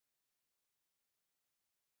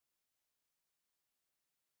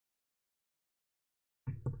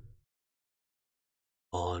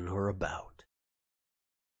on or about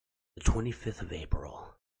the 25th of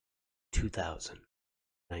April,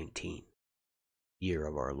 2019, year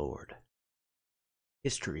of our Lord,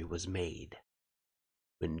 history was made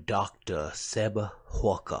when Dr. Seb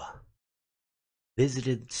Whorka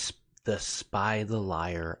visited the Spy the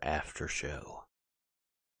Liar after show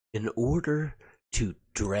in order to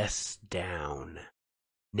dress down,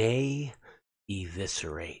 nay,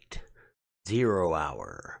 eviscerate, 0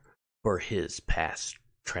 Hour for his past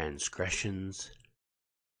transgressions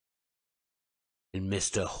and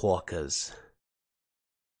Mr. Whorka's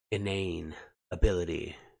inane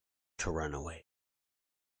ability to run away.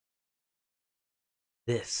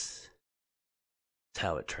 This is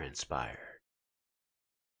how it transpired.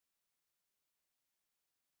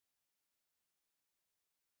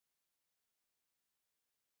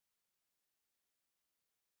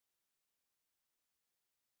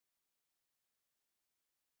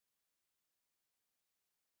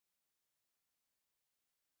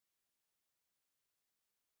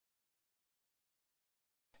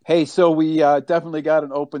 Hey, so we definitely got an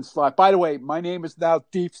open slot. By the way, my name is now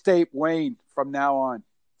Deep State Wayne from now on.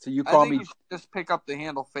 So you call me. You should just pick up the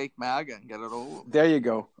handle Fake MAGA and get it over. There you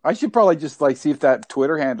go. I should probably just see if that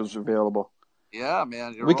Twitter handle's available. Yeah,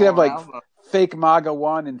 man. We could have Fake MAGA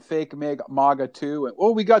 1 and Fake MAGA 2. And,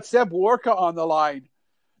 we got Seb Whorka on the line.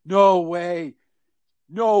 No way.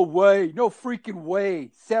 No way. No freaking way.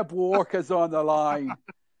 Seb Whorka's on the line.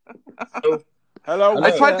 Hello.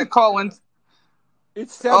 I tried to call in.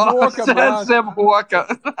 It's Seb Whorka, man. Seb Whorka.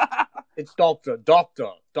 It's Dr.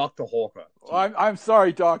 Whorka. I'm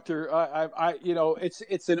sorry, Doctor.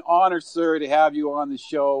 It's an honor, sir, to have you on the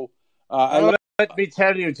show. Let me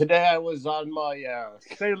tell you, today I was on my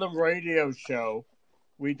Salem radio show.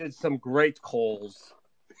 We did some great calls.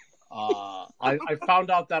 I found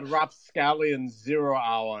out that Rapscallion 0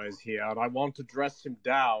 Hour is here, and I want to dress him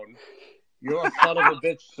down. You're a son of a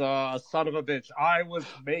bitch, son of a bitch. I was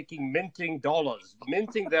minting dollars,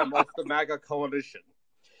 minting them off the MAGA coalition.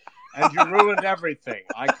 And you ruined everything.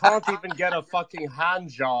 I can't even get a fucking hand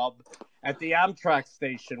job at the Amtrak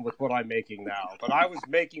station with what I'm making now. But I was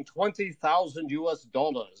making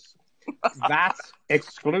 $20,000. That's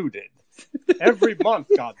excluded. Every month,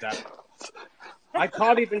 goddammit. I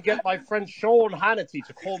can't even get my friend Sean Hannity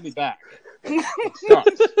to call me back. It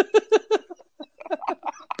sucks.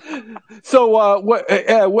 So what?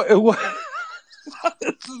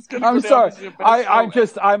 I'm sorry.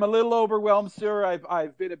 I'm a little overwhelmed, sir.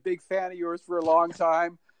 I've been a big fan of yours for a long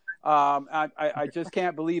time. I just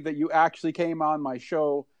can't believe that you actually came on my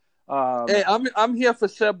show. Hey, I'm here for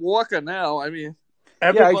Seb Whorka now. I mean,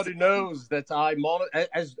 everybody knows that I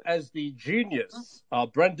as the genius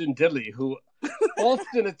Brendan Dilley, who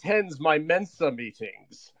often attends my Mensa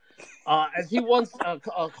meetings. As he once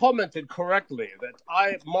commented correctly, that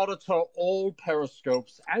I monitor all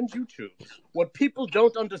Periscopes and YouTubes. What people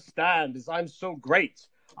don't understand is I'm so great.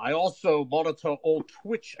 I also monitor all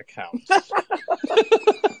Twitch accounts.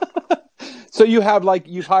 So you've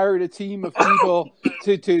hired a team of people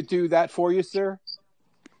to do that for you, sir?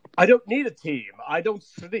 I don't need a team. I don't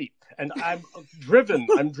sleep. And I'm driven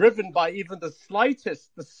by even the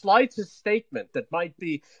slightest statement that might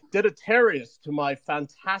be deleterious to my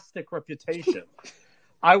fantastic reputation.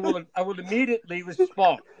 I will immediately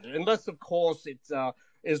respond, unless of course it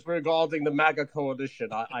is regarding the MAGA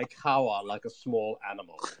coalition. I cower like a small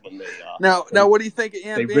animal when they. Now, what do you think of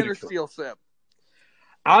Ann Vandersteel, Seb?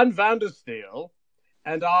 Ann Vandersteel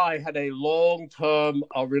and I had a long-term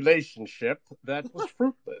relationship that was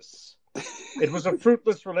fruitless. It was a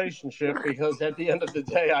fruitless relationship because at the end of the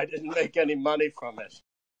day, I didn't make any money from it.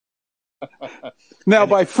 Now,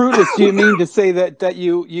 by fruitless, do you mean to say that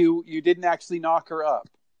you didn't actually knock her up?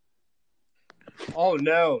 Oh,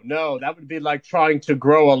 no. That would be like trying to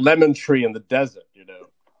grow a lemon tree in the desert, you know.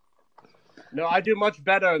 No, I do much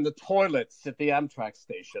better in the toilets at the Amtrak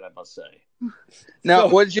station, I must say. Now,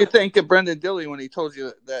 what did you think of Brendan Dilley when he told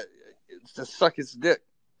you that to suck his dick?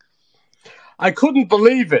 I couldn't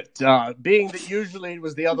believe it, being that usually it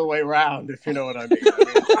was the other way around, if you know what I mean.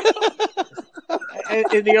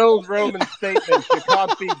 In the old Roman statements, you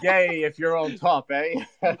can't be gay if you're on top, eh?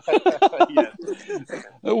 Yes.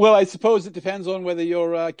 Well, I suppose it depends on whether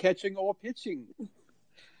you're catching or pitching.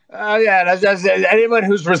 That's anyone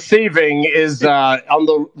who's receiving is on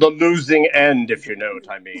the losing end, if you know what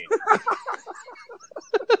I mean.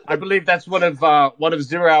 I believe that's one of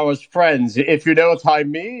 0 Hour's friends, if you know what I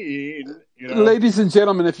mean. You know. Ladies and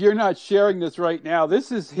gentlemen, if you're not sharing this right now,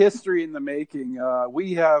 this is history in the making.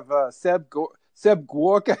 We have Seb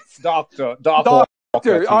Whorka. Doctor.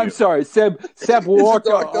 I'm sorry, Seb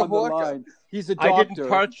Whorka on the line. He's a I didn't doctor.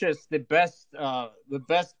 purchase the best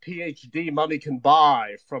PhD money can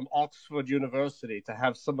buy from Oxford University to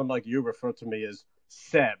have someone like you refer to me as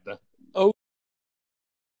Seb.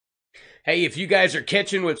 Hey, if you guys are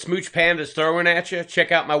catching what Smooch Panda's throwing at you,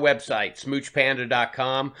 check out my website,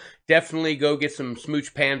 smoochpanda.com. Definitely go get some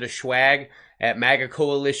Smooch Panda swag at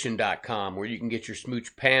magacoalition.com, where you can get your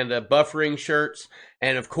Smooch Panda buffering shirts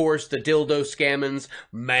and, of course, the Dildo Scammons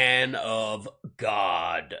Man of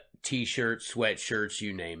God t-shirts, sweatshirts,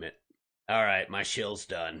 you name it. All right, my shill's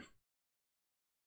done.